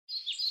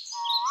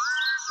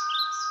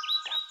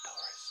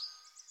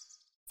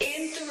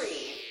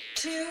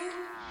2,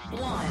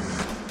 1.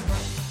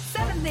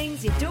 7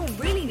 things you don't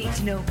really need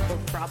to know,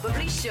 but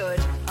probably should.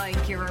 I'm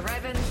Ciara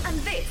Revan, and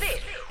this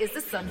is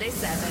the Sunday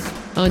 7.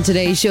 On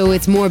today's show,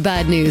 it's more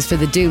bad news for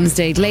the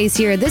Doomsday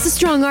Glacier. There's a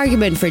strong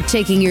argument for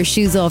taking your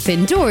shoes off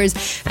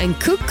indoors, and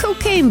could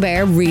Cocaine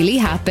Bear really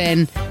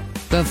happen?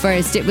 But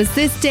first, it was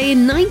this day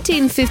in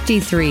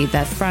 1953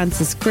 that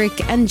Francis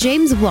Crick and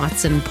James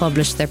Watson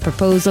published their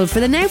proposal for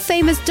the now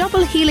famous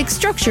double helix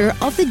structure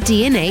of the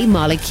DNA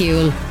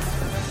molecule.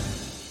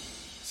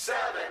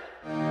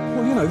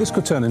 This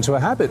could turn into a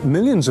habit.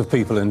 Millions of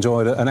people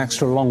enjoyed an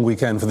extra long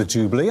weekend for the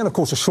Jubilee and, of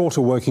course, a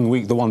shorter working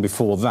week, the one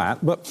before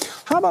that.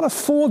 But how about a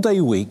 4-day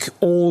week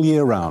all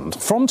year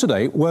round? From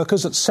today,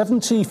 workers at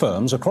 70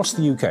 firms across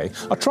the UK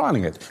are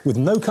trialling it with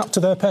no cut to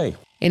their pay.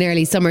 In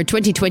early summer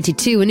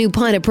 2022, a new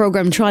pilot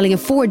programme trialling a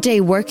 4-day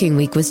working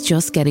week was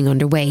just getting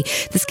underway.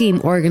 The scheme,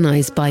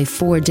 organised by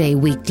 4-Day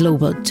Week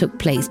Global, took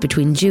place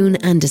between June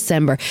and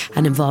December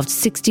and involved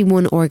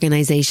 61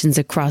 organisations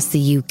across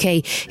the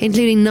UK,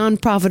 including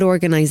non-profit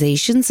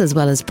organisations as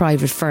well as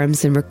private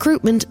firms in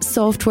recruitment,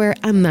 software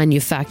and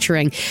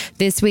manufacturing.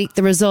 This week,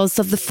 the results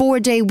of the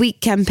 4-Day Week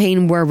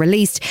campaign were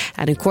released,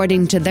 and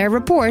according to their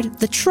report,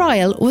 the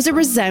trial was a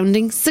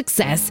resounding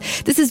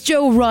success. This is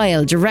Joe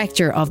Ryle,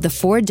 director of the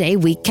 4-Day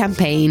Week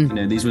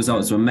campaign. These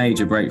results were a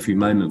major breakthrough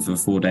moment for a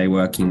 4-day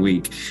working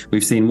week.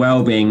 We've seen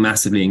well-being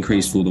massively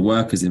increased for all the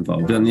workers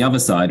involved. But on the other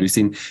side, we've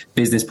seen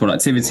business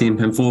productivity and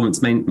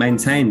performance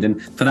maintained.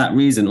 And for that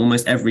reason,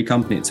 almost every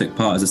company that took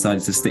part has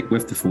decided to stick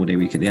with the 4-day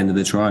week at the end of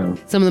the trial.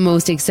 Some of the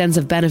most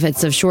extensive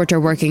benefits of shorter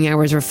working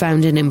hours were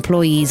found in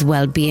employees'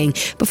 well-being.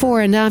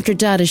 Before and after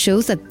data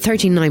shows that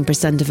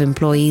 39% of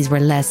employees were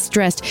less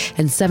stressed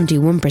and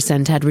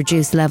 71% had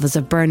reduced levels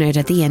of burnout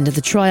at the end of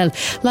the trial.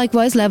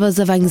 Likewise, levels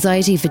of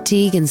anxiety,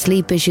 fatigue and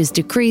sleep issues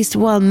decreased,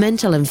 while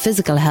mental and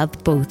physical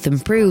health both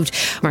improved.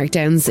 Mark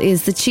Downs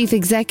is the chief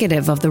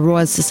executive of the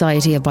Royal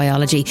Society of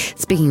Biology.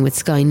 Speaking with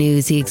Sky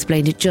News, he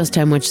explained just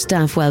how much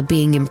staff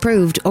well-being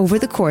improved over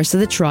the course of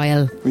the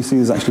trial. We see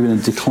there's actually been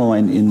a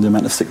decline in the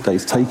amount of sick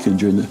days taken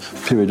during the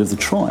period of the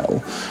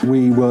trial.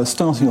 We were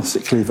starting off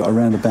sick leave at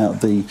around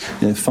about the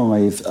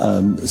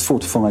 4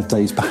 to 5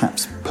 days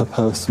perhaps per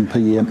person per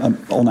year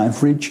on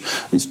average.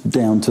 It's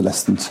down to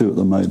less than 2 at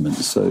the moment.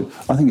 So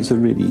I think it's a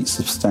really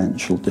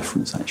substantial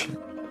difference, actually.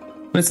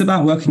 It's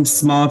about working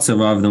smarter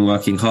rather than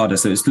working harder.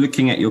 So it's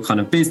looking at your kind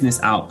of business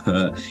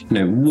output.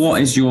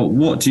 What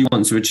do you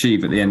want to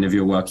achieve at the end of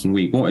your working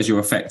week? What is your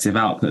effective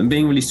output? And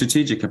being really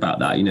strategic about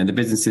that. The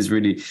businesses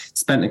really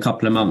spent a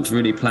couple of months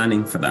really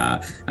planning for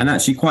that. And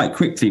actually quite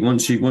quickly,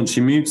 once you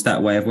move to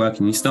that way of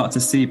working, you start to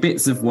see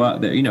bits of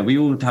work that, we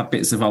all have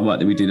bits of our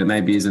work that we do that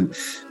maybe isn't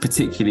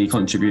particularly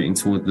contributing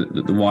toward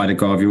the wider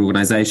goal of your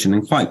organisation.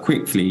 And quite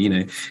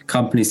quickly,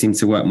 companies seem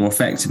to work more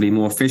effectively,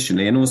 more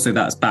efficiently. And also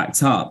that's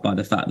backed up by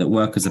the fact that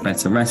workers are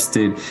better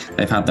rested,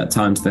 they've had that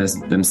time to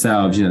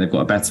themselves, they've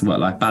got a better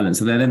work-life balance,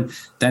 so then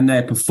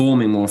they're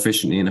performing more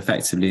efficiently and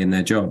effectively in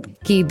their job.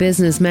 Key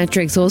business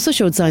metrics also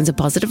showed signs of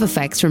positive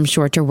effects from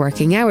shorter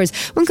working hours.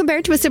 When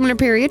compared to a similar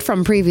period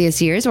from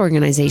previous years,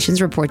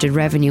 organisations reported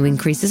revenue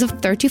increases of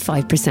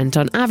 35%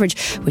 on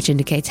average, which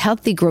indicates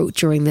healthy growth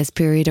during this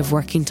period of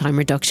working time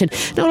reduction.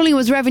 Not only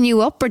was revenue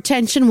up,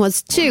 retention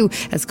was too,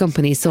 as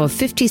companies saw a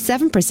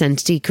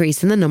 57%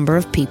 decrease in the number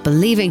of people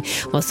leaving.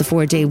 Whilst the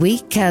 4-day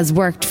week has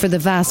worked for the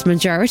vast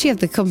majority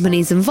of the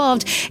companies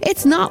involved,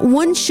 it's not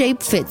one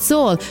shape fits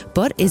all,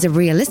 but is a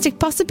realistic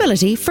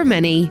possibility for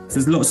many.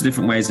 There's lots of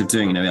different ways of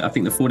doing it. I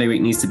think the 4-day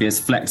week needs to be as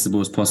flexible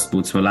as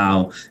possible to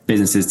allow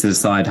businesses to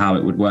decide how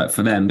it would work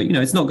for them. But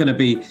this isn't going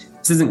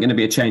to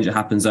be a change that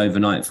happens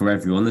overnight for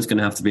everyone. There's going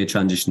to have to be a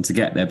transition to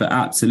get there. But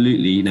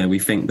absolutely, we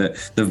think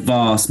that the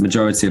vast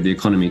majority of the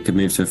economy could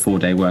move to a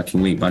 4-day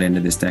working week by the end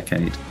of this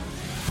decade.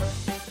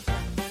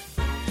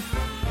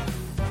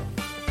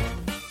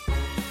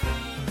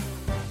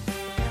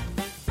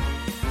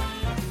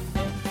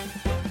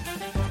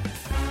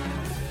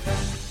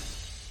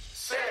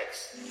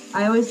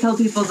 I always tell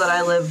people that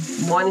I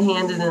live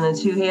one-handed in a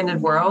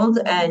two-handed world,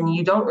 and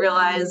you don't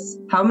realize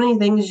how many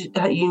things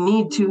you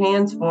need 2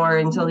 hands for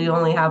until you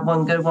only have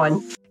one good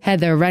one.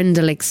 Heather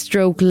Rendelick's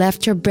stroke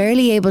left her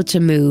barely able to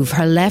move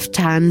her left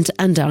hand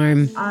and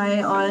arm.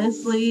 I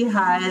honestly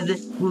had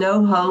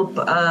no hope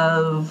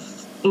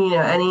of,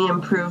 any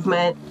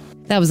improvement.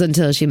 That was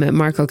until she met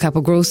Marco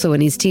Capogrosso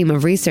and his team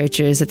of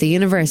researchers at the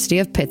University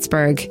of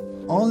Pittsburgh.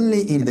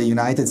 Only in the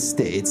United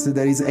States,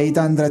 there is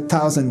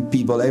 800,000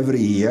 people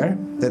every year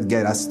that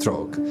get a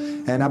stroke.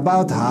 And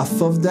about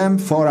half of them,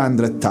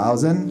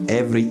 400,000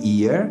 every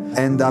year,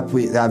 end up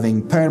with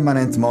having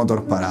permanent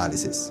motor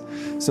paralysis.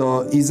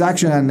 So it's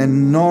actually an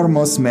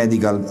enormous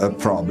medical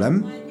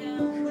problem.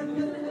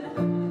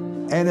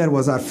 Heather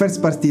was our first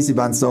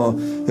participant, so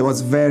it was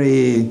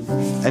very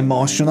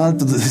emotional to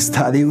do the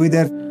study with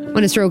her.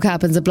 When a stroke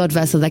happens, a blood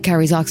vessel that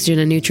carries oxygen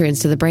and nutrients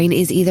to the brain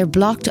is either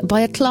blocked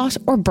by a clot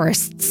or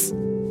bursts.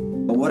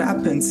 What what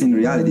happens in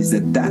reality is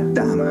that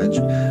damage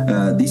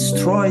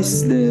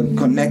destroys the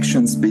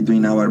connections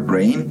between our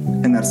brain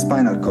and our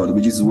spinal cord,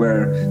 which is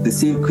where the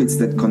circuits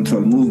that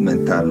control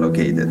movement are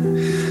located.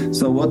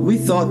 So what we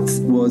thought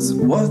was,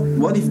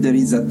 what if there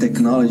is a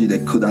technology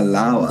that could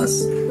allow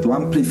us to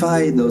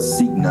amplify those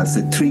signals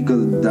that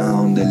trickle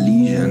down the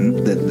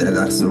lesion that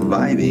are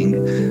surviving,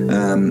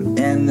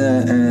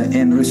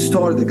 and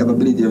restore the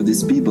capability of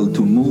these people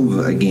to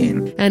move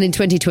again. And in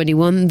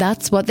 2021,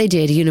 that's what they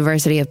did.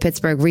 University of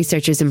Pittsburgh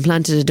researchers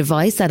implanted a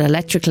device that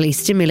electrically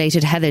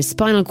stimulated Heather's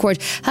spinal cord,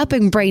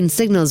 helping brain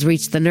signals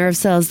reach the nerve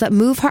cells that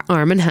move her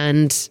arm and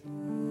hand.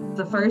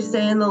 The first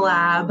day in the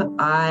lab,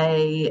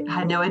 I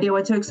had no idea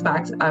what to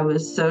expect. I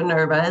was so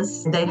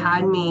nervous. They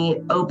had me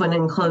open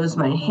and close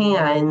my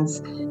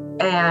hands,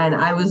 and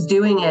I was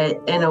doing it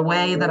in a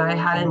way that I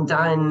hadn't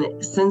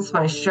done since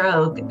my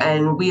stroke,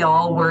 and we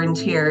all were in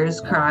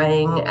tears,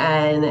 crying,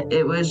 and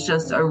it was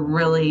just a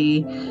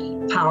really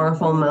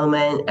powerful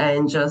moment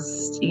and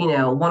just,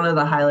 one of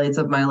the highlights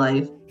of my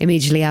life.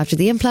 Immediately after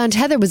the implant,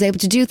 Heather was able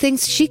to do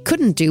things she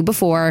couldn't do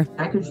before.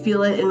 I could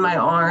feel it in my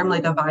arm,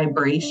 like a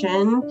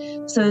vibration,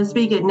 so to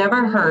speak. It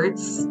never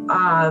hurts,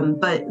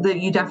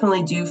 but you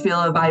definitely do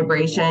feel a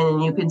vibration,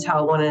 and you can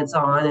tell when it's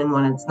on and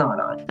when it's not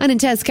on. And in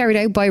tests carried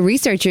out by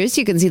researchers,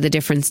 you can see the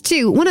difference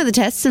too. One of the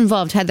tests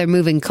involved Heather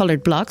moving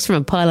coloured blocks from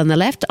a pile on the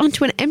left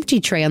onto an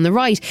empty tray on the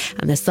right,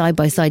 and the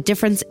side-by-side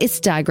difference is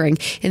staggering.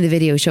 In the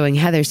video showing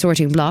Heather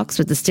sorting blocks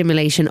with the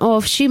stimulation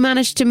off, she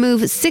managed to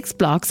move 6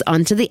 blocks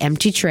onto the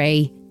empty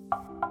tray.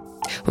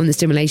 When the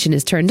stimulation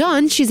is turned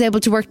on, she's able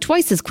to work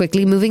twice as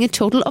quickly, moving a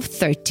total of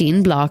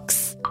 13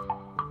 blocks.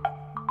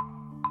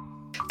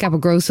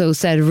 Capogrosso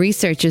said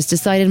researchers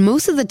decided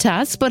most of the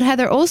tasks, but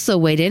Heather also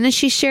weighed in as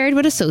she shared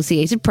with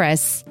Associated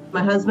Press.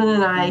 My husband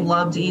and I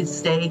love to eat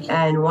steak,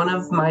 and one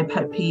of my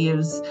pet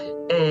peeves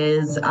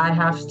is I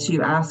have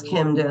to ask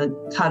him to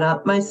cut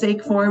up my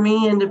steak for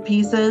me into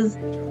pieces.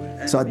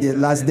 So at the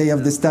last day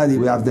of the study,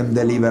 we have them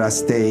deliver a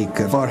steak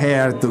for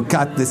her to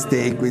cut the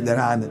steak with their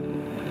hand.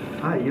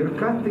 You're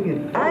cutting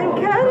it. I'm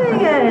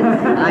cutting it.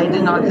 I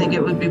did not think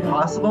it would be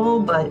possible,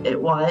 but it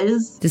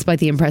was. Despite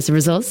the impressive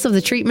results of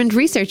the treatment,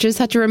 researchers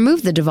had to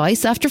remove the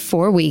device after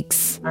 4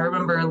 weeks. I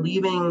remember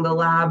leaving the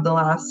lab the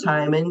last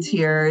time in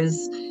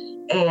tears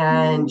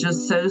and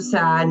just so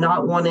sad,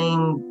 not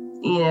wanting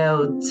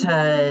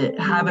to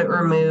have it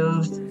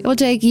removed. It will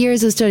take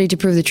years of study to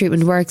prove the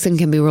treatment works and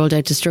can be rolled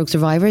out to stroke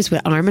survivors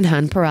with arm and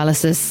hand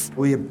paralysis.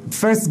 We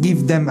first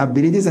give them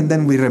abilities and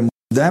then we remove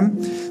them,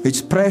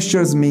 which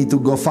pressures me to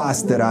go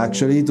faster,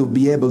 actually, to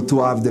be able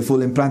to have the full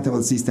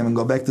implantable system and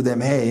go back to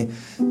them, hey,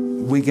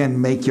 we can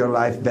make your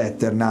life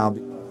better now.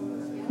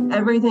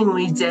 Everything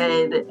we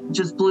did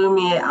just blew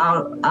me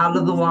out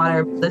of the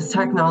water. This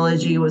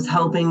technology was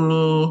helping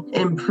me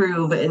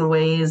improve in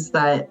ways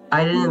that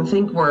I didn't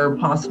think were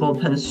possible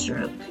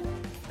post-stroke.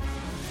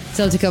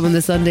 Still to come on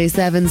the Sunday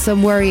 7,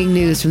 some worrying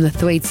news from the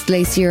Thwaites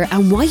Glacier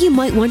and why you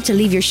might want to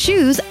leave your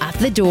shoes at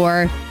the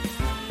door.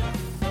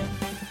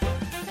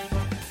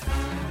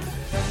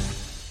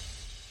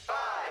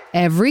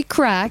 Every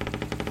crack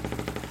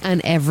and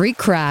every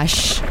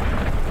crash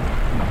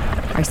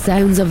are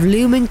sounds of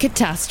looming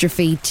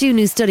catastrophe. 2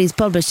 new studies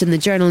published in the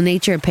journal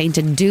Nature paint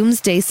a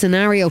doomsday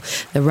scenario,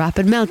 the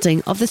rapid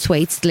melting of the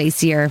Thwaites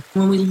Glacier.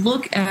 When we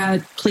look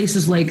at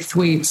places like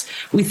Thwaites,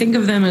 we think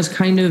of them as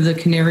kind of the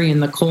canary in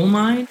the coal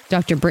mine.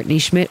 Dr. Brittany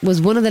Schmidt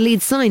was one of the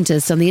lead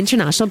scientists on the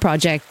international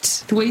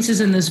project. Thwaites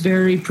is in this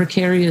very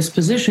precarious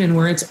position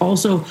where it's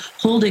also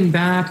holding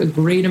back a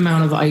great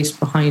amount of ice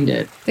behind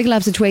it. The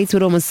collapse of Thwaites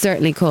would almost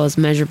certainly cause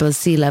measurable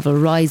sea level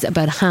rise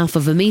about half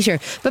of a metre,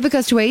 but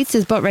because Thwaites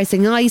is butt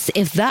racing ice,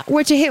 if that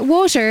were to hit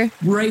water,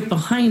 right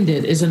behind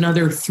it is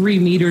another 3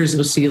 meters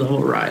of sea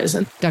level rise.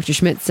 And Dr.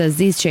 Schmidt says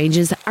these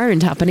changes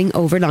aren't happening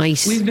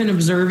overnight. We've been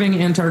observing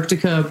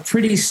Antarctica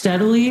pretty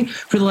steadily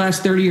for the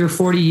last 30 or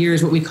 40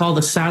 years, what we call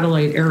the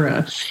satellite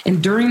era.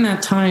 And during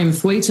that time,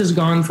 Thwaites has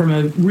gone from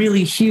a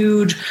really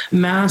huge,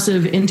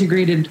 massive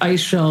integrated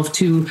ice shelf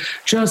to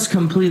just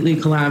completely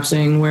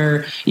collapsing,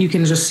 where you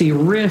can just see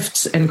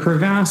rifts and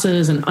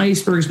crevasses and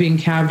icebergs being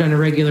calved on a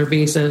regular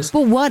basis.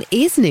 But what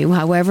is new,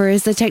 however,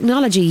 is the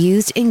technology used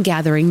in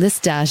gathering this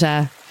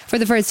data. For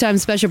the first time,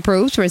 special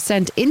probes were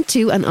sent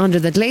into and under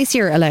the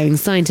glacier, allowing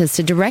scientists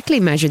to directly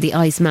measure the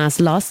ice mass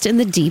lost in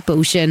the deep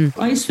ocean.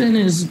 IceFin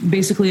is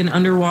basically an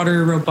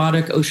underwater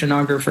robotic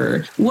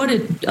oceanographer. What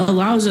it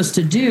allows us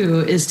to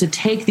do is to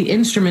take the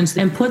instruments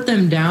and put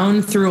them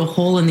down through a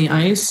hole in the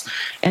ice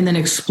and then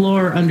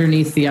explore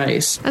underneath the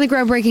ice. And the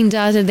groundbreaking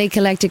data they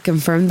collected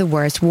confirmed the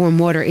worst. Warm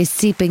water is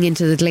seeping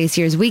into the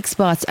glacier's weak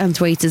spots and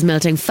Thwaites is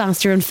melting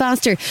faster and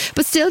faster.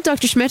 But still,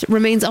 Dr. Schmidt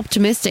remains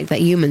optimistic that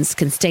humans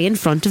can stay in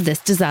front of this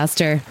disaster.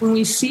 When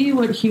we see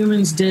what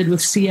humans did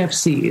with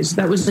CFCs,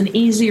 that was an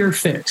easier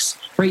fix,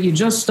 right? You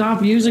just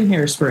stop using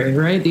hairspray,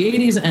 right? The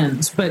 80s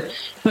ends, but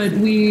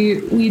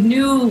we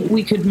knew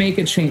we could make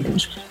a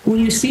change. When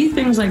you see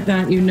things like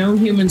that, you know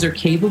humans are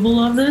capable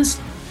of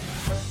this.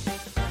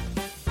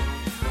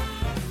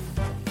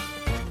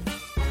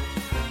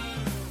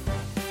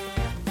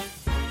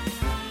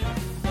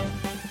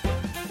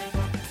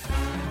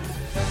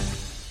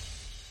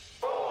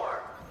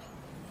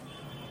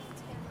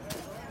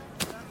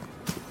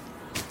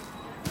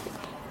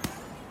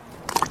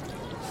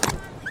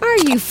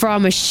 you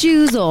from a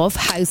shoes-off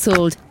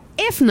household?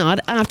 If not,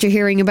 after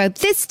hearing about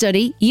this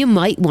study, you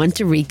might want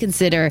to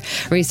reconsider.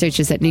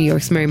 Researchers at New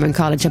York's Merriman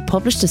College have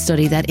published a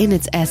study that, in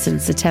its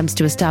essence, attempts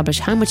to establish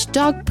how much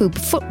dog poop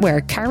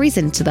footwear carries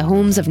into the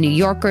homes of New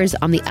Yorkers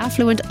on the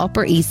affluent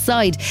Upper East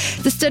Side.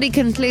 The study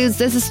concludes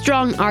there's a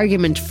strong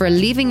argument for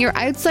leaving your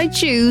outside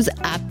shoes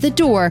at the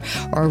door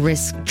or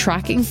risk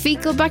tracking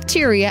fecal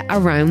bacteria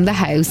around the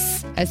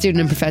house. A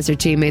student and professor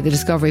team made the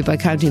discovery by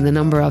counting the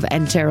number of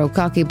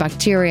enterococci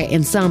bacteria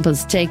in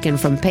samples taken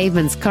from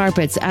pavements,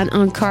 carpets and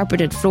uncarpeted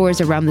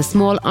floors around the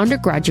small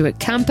undergraduate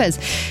campus.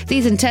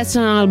 These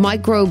intestinal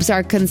microbes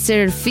are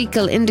considered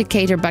fecal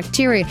indicator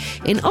bacteria.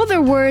 In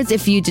other words,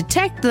 if you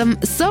detect them,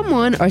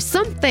 someone or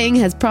something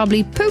has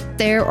probably pooped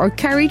there or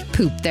carried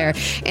poop there.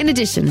 In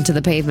addition to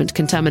the pavement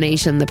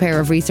contamination, the pair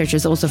of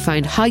researchers also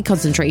found high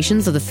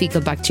concentrations of the fecal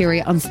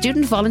bacteria on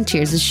student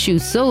volunteers' shoe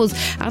soles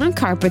and on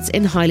carpets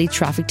in highly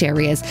trafficked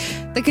areas.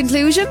 The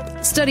conclusion?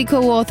 Study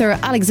co-author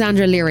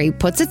Alexandra Leary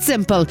puts it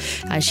simple,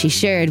 as she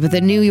shared with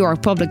the New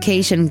York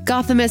publication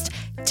Gothamist.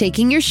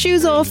 Taking your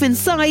shoes off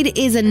inside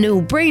is a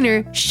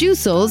no-brainer. Shoe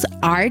soles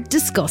are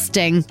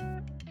disgusting.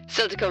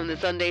 Still to come, the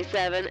Sunday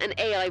 7, an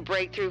AI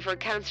breakthrough for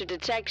cancer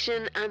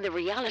detection and the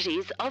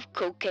realities of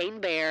Cocaine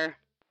Bear.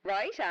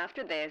 Right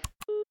after this.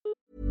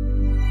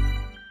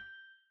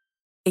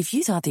 If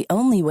you thought the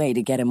only way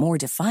to get a more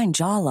defined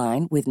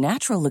jawline with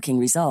natural-looking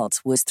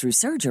results was through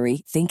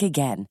surgery, think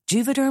again.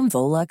 Juvederm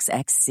Volux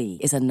XC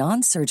is a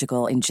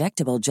non-surgical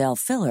injectable gel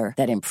filler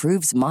that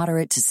improves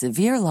moderate to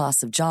severe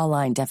loss of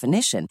jawline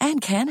definition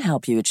and can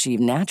help you achieve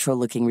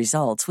natural-looking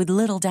results with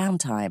little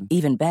downtime.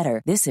 Even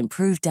better, this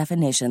improved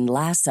definition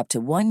lasts up to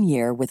 1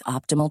 year with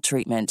optimal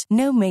treatment.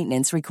 No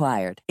maintenance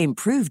required.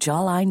 Improve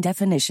jawline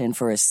definition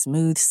for a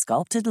smooth,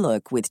 sculpted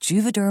look with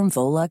Juvederm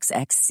Volux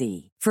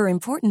XC. For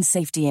important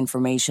safety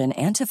information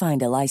and to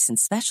find a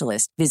licensed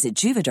specialist, visit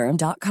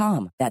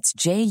Juvederm.com. That's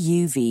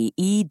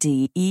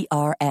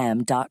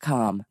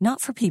Juvederm.com.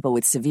 Not for people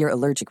with severe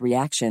allergic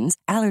reactions,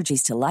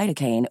 allergies to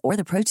lidocaine, or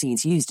the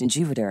proteins used in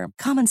Juvederm.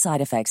 Common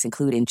side effects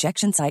include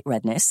injection site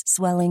redness,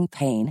 swelling,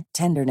 pain,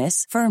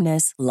 tenderness,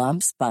 firmness,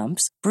 lumps,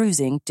 bumps,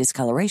 bruising,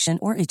 discoloration,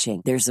 or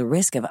itching. There's a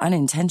risk of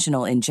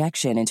unintentional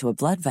injection into a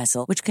blood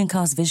vessel, which can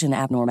cause vision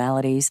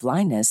abnormalities,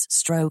 blindness,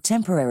 stroke,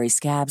 temporary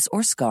scabs,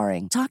 or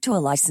scarring. Talk to a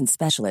licensed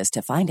specialist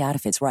to find out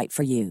if it's right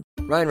for you.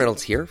 Ryan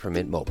Reynolds here from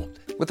Mint Mobile.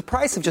 With the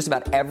price of just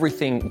about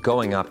everything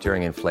going up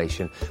during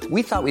inflation,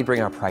 we thought we'd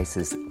bring our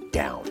prices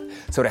down.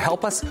 So to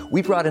help us,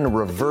 we brought in a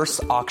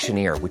reverse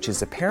auctioneer, which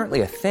is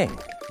apparently a thing.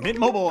 Mint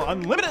Mobile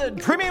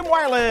Unlimited Premium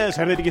Wireless.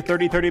 How to get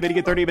 30, 30, bit to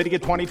get 30, bit to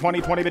get 20,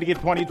 20, 20, bit to get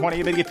 20,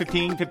 20, bit to get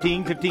 15,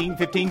 15, 15,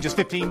 15, just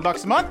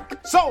 $15 a month?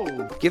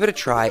 Sold! Give it a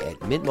try at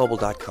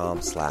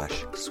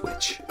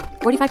mintmobile.com/switch.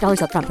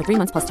 $45 up front for 3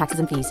 months plus taxes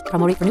and fees.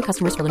 Promo rate for new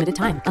customers for limited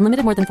time.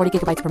 Unlimited more than 40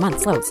 gigabytes per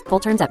month. Slows full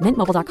terms at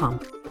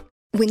mintmobile.com.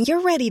 When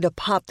you're ready to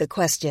pop the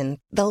question,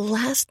 the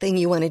last thing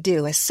you want to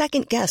do is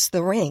second-guess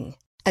the ring.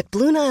 At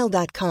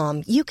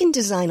BlueNile.com, you can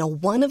design a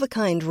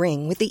one-of-a-kind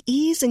ring with the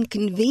ease and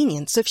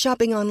convenience of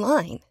shopping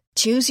online.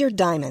 Choose your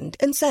diamond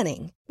and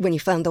setting. When you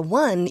find the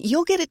one,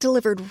 you'll get it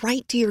delivered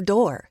right to your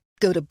door.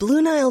 Go to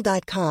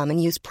BlueNile.com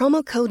and use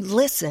promo code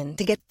LISTEN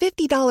to get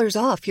 $50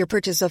 off your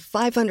purchase of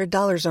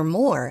 $500 or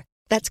more.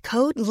 That's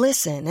code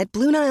LISTEN at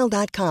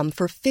BlueNile.com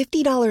for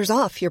 $50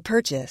 off your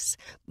purchase.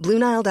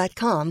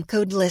 BlueNile.com,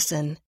 code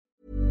LISTEN.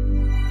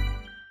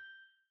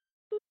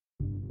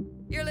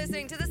 You're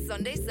listening to the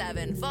Sunday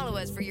 7. Follow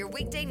us for your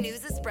weekday news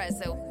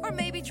espresso, or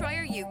maybe try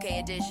our UK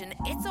edition.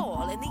 It's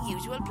all in the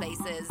usual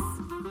places.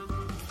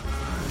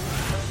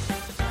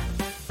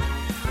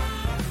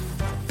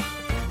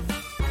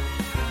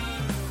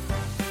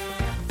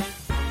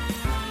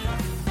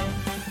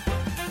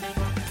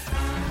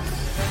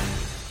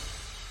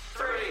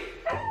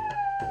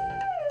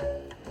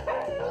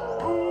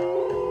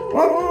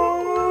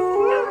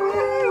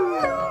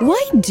 Why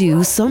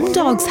do some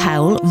dogs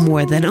howl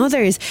more than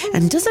others?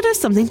 And does it have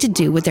something to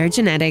do with their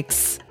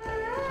genetics?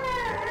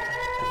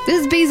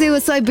 This is Bizu,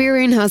 a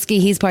Siberian Husky.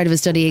 He's part of a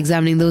study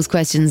examining those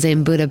questions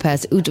in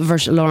Budapest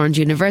University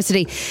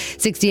University.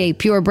 68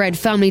 purebred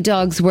family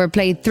dogs were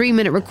played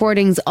 3-minute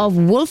recordings of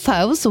wolf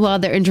howls while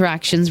their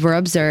interactions were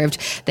observed.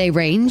 They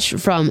range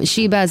from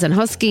Shibas and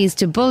Huskies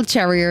to Bull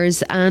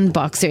Terriers and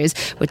Boxers,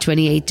 with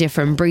 28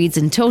 different breeds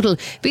in total.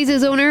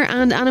 Bizu's owner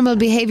and animal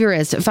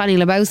behaviourist Fanny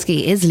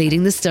Lebowski is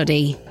leading the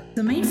study.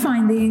 The main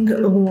finding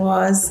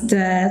was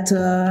that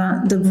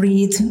the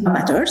breed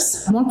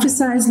matters. More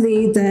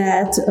precisely,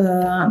 that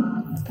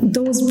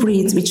those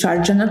breeds which are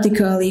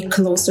genetically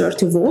closer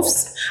to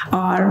wolves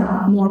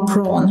are more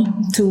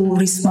prone to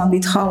respond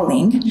with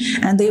howling,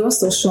 and they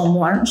also show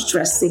more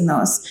stress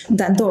signals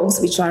than dogs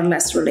which are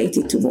less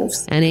related to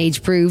wolves. And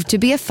age proved to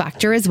be a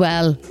factor as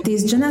well.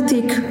 This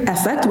genetic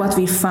effect, what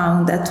we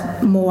found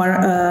that more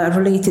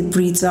related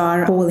breeds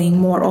are howling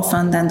more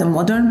often than the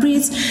modern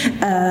breeds,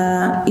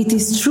 it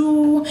is true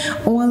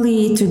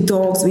only to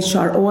dogs which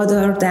are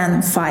older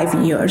than 5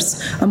 years.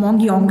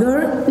 Among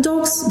younger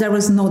dogs, there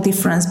was no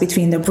difference between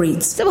between the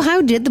breeds. So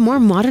how did the more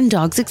modern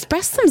dogs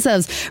express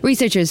themselves?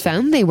 Researchers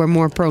found they were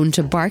more prone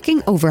to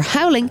barking over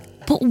howling.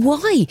 But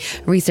why?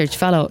 Research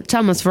fellow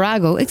Thomas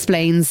Varago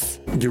explains.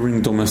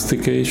 During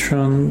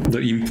domestication, the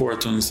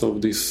importance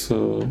of this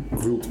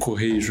group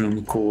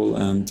cohesion call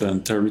and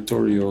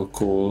territorial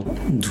call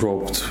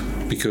dropped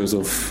because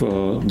of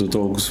the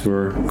dogs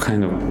were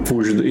kind of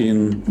pushed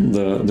in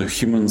the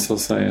human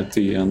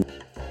society and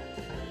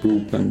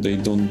group, and they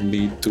don't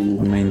need to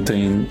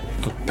maintain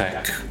a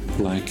pack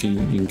like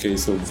in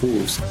case of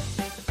wolves.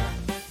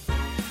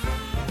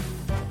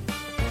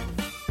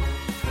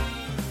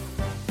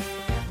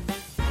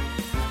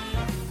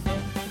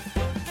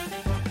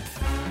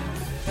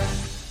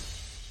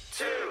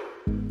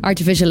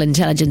 Artificial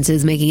intelligence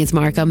is making its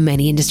mark on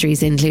many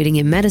industries, including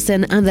in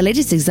medicine, and the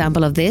latest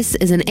example of this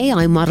is an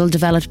AI model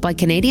developed by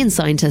Canadian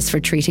scientists for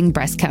treating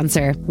breast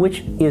cancer. Which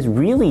is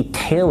really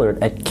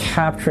tailored at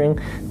capturing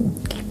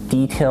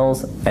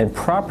details and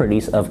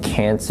properties of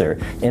cancer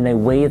in a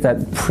way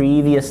that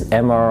previous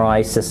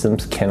MRI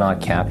systems cannot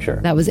capture.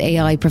 That was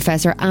AI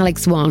professor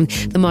Alex Wong.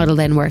 The model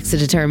then works to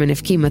determine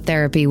if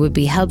chemotherapy would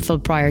be helpful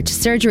prior to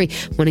surgery.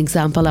 One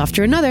example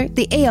after another,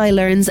 the AI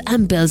learns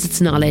and builds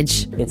its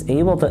knowledge. It's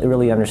able to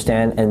really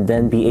understand and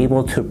then be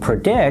able to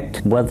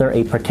predict whether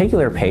a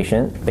particular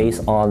patient,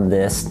 based on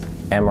this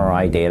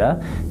MRI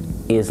data,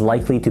 is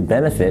likely to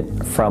benefit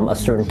from a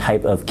certain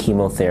type of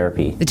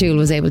chemotherapy. The tool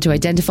was able to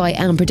identify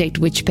and predict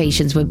which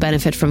patients would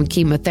benefit from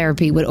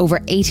chemotherapy with over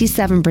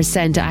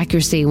 87%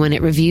 accuracy when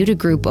it reviewed a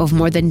group of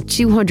more than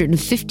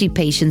 250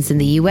 patients in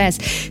the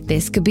US.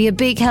 This could be a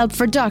big help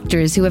for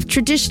doctors who have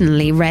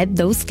traditionally read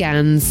those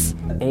scans.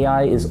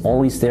 AI is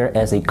always there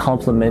as a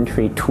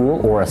complementary tool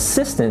or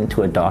assistant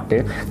to a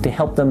doctor to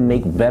help them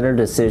make better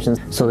decisions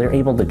so they're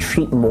able to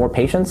treat more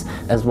patients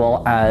as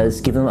well as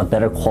give them a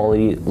better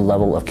quality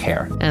level of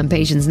care. And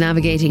patients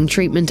navigating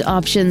treatment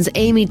options.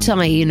 Amy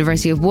Tai,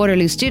 University of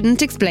Waterloo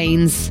student,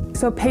 explains.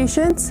 So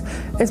patients,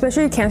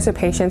 especially cancer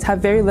patients, have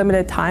very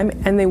limited time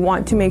and they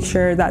want to make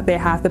sure that they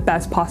have the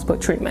best possible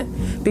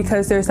treatment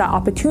because there's that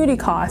opportunity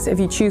cost if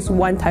you choose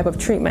one type of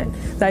treatment,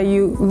 that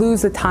you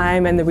lose the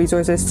time and the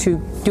resources to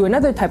do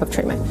another type of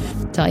treatment.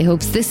 Tai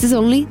hopes this is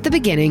only the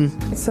beginning.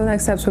 So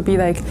next steps would be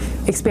like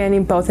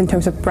expanding both in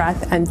terms of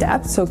breadth and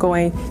depth, so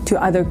going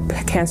to other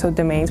cancer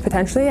domains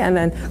potentially, and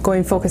then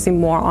focusing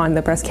more on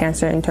the breast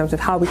cancer in terms of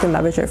how we can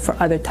leverage it for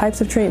other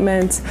types of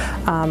treatments,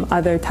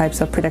 other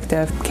types of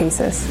predictive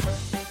cases.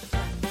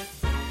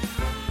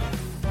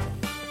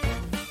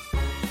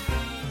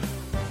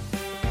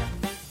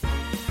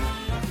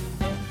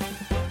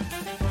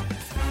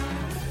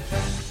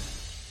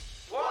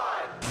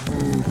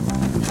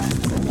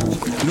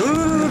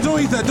 No,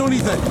 don't eat that, don't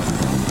eat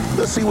that.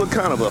 Let's see what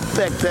kind of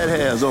effect that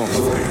has on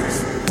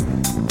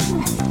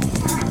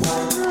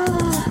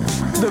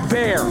The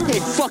bear,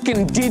 it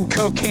fucking did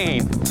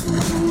cocaine.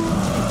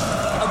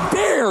 A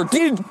bear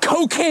did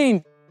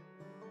cocaine.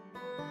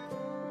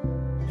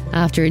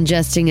 After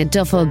ingesting a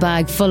duffel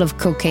bag full of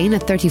cocaine, a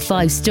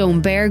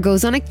 35-stone bear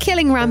goes on a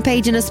killing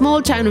rampage in a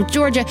small town of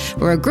Georgia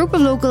where a group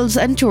of locals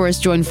and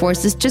tourists join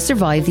forces to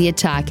survive the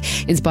attack.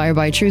 Inspired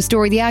by a true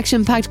story, the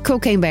action-packed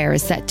Cocaine Bear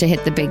is set to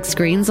hit the big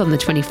screens on the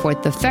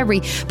 24th of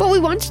February. But we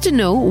wanted to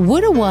know,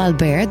 would a wild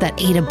bear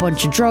that ate a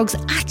bunch of drugs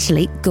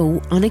actually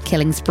go on a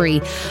killing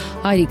spree?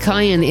 Heidi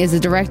Kyan is the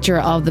director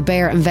of the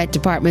Bear and Vet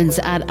departments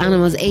at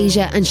Animals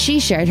Asia, and she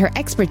shared her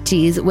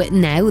expertise with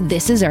Now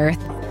This Is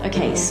Earth.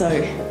 Okay,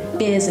 so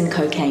bears and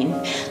cocaine.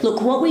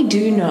 Look, what we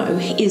do know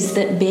is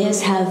that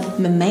bears have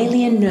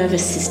mammalian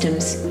nervous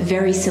systems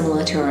very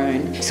similar to our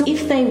own. So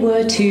if they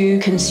were to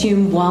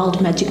consume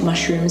wild magic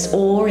mushrooms,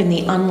 or in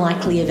the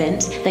unlikely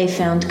event they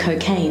found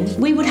cocaine,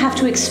 we would have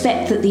to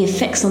expect that the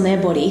effects on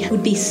their body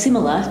would be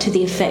similar to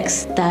the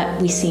effects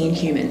that we see in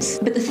humans.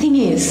 But the thing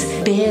is,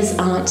 bears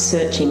aren't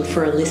searching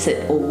for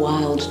illicit or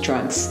wild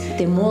drugs.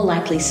 They're more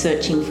likely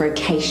searching for a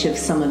cache of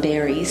summer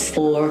berries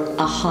or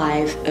a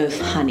hive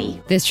of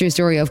honey. This true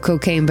story of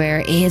Cocaine Bear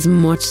is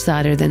much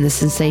sadder than the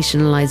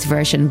sensationalised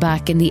version.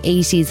 Back in the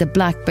 80s, a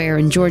black bear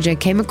in Georgia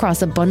came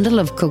across a bundle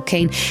of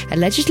cocaine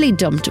allegedly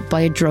dumped by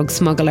a drug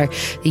smuggler.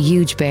 The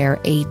huge bear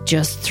ate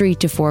just 3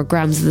 to 4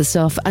 grams of the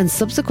stuff and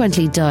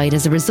subsequently died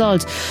as a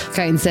result.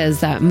 Kyan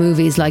says that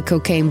movies like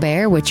Cocaine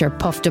Bear, which are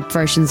puffed up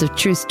versions of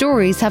true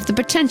stories, have the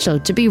potential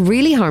to be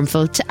really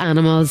harmful to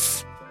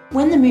animals.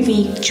 When the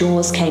movie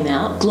Jaws came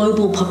out,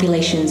 global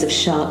populations of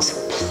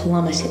sharks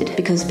plummeted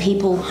because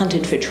people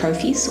hunted for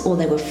trophies or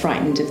they were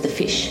frightened of the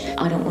fish.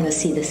 I don't want to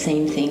see the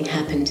same thing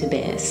happen to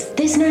bears.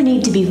 There's no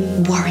need to be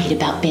worried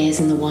about bears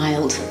in the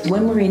wild.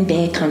 When we're in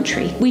bear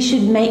country, we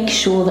should make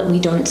sure that we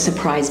don't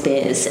surprise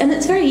bears. And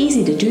it's very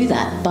easy to do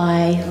that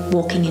by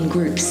walking in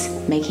groups,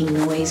 making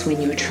noise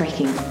when you're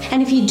trekking.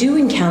 And if you do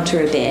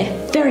encounter a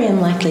bear, very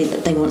unlikely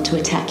that they want to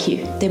attack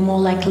you. They're more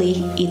likely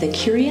either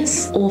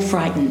curious or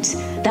frightened.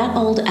 That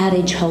old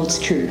adage holds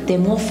true. They're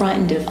more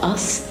frightened of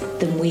us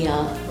than we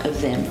are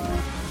of them.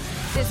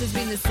 This has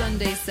been the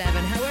Sunday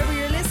 7. However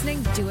you're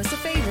listening, do us a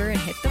favour and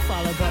hit the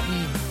follow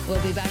button.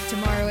 We'll be back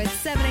tomorrow at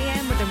 7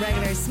 a.m. with the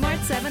regular Smart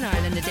 7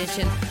 Ireland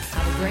edition.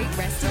 Have a great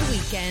rest of the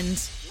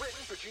weekend. Written,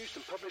 produced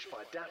and published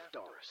by Daft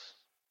Doris.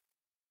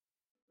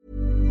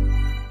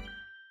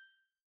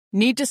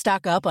 Need to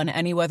stock up on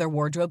any weather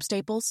wardrobe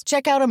staples?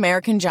 Check out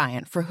American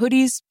Giant for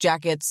hoodies,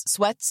 jackets,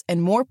 sweats,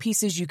 and more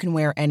pieces you can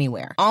wear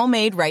anywhere. All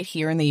made right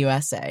here in the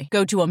USA.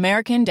 Go to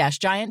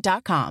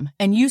American-Giant.com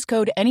and use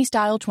code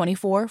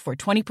ANYSTYLE24 for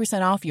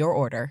 20% off your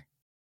order.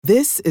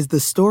 This is the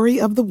story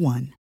of the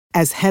one.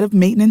 As head of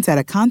maintenance at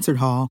a concert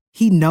hall,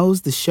 he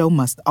knows the show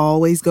must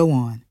always go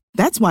on.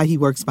 That's why he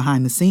works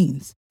behind the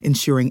scenes,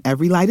 ensuring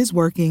every light is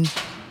working,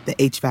 the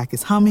HVAC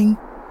is humming,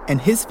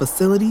 and his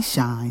facility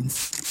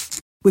shines.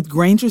 With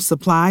Grainger's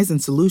supplies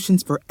and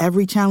solutions for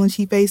every challenge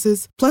he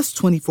faces, plus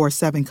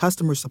 24/7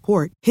 customer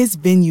support, his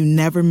venue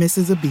never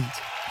misses a beat.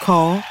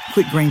 Call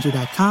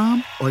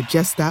quickgrainger.com or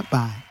just stop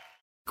by.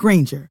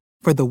 Grainger,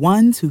 for the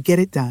ones who get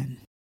it done.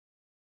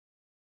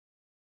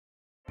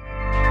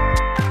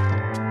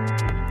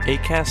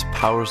 Acast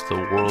powers the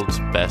world's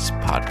best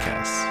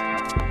podcasts.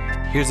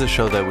 Here's a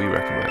show that we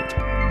recommend.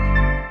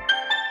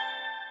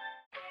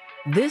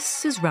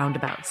 This is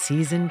Roundabout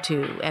Season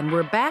 2, and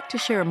we're back to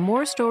share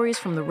more stories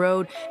from the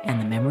road and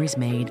the memories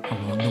made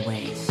along the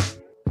way.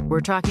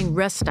 We're talking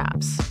rest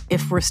stops.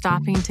 If we're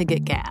stopping to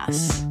get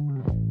gas,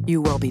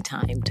 you will be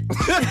timed.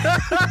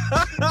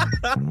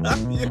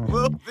 You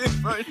will be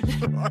for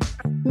sure.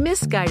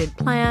 Misguided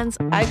plans.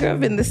 I grew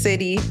up in the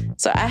city,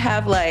 so I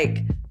have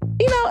a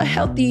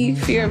healthy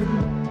fear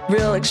of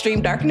real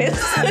extreme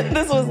darkness.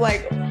 This was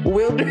like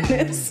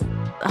wilderness.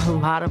 A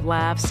lot of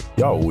laughs.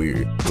 Y'all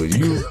weird, but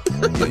you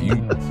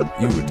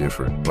were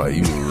different. Like,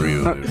 you were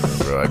real different,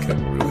 bro. I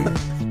can't really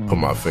put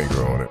my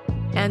finger on it.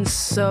 And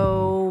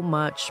so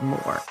much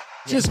more.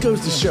 Just goes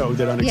to show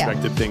that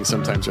unexpected things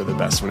sometimes are the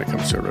best when it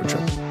comes to a road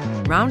trip.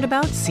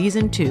 Roundabout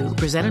Season 2,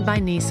 presented by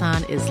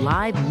Nissan, is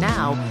live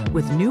now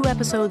with new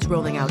episodes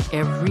rolling out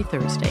every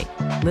Thursday.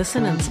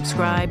 Listen and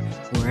subscribe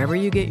wherever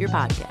you get your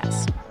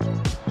podcasts.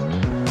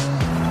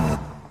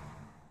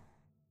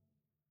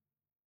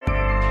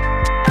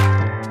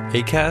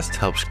 Acast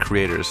helps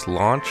creators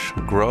launch,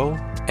 grow,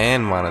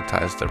 and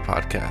monetize their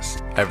podcasts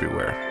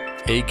everywhere.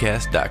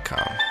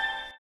 Acast.com.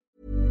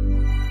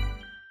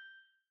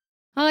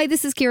 Hi,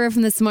 this is Ciara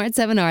from the Smart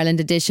 7 Ireland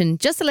edition.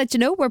 Just to let you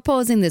know, we're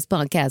pausing this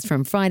podcast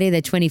from Friday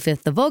the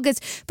 25th of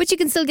August, but you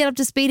can still get up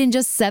to speed in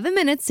just 7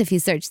 minutes if you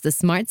search the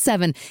Smart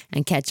 7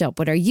 and catch up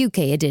with our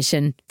UK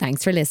edition.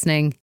 Thanks for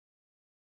listening.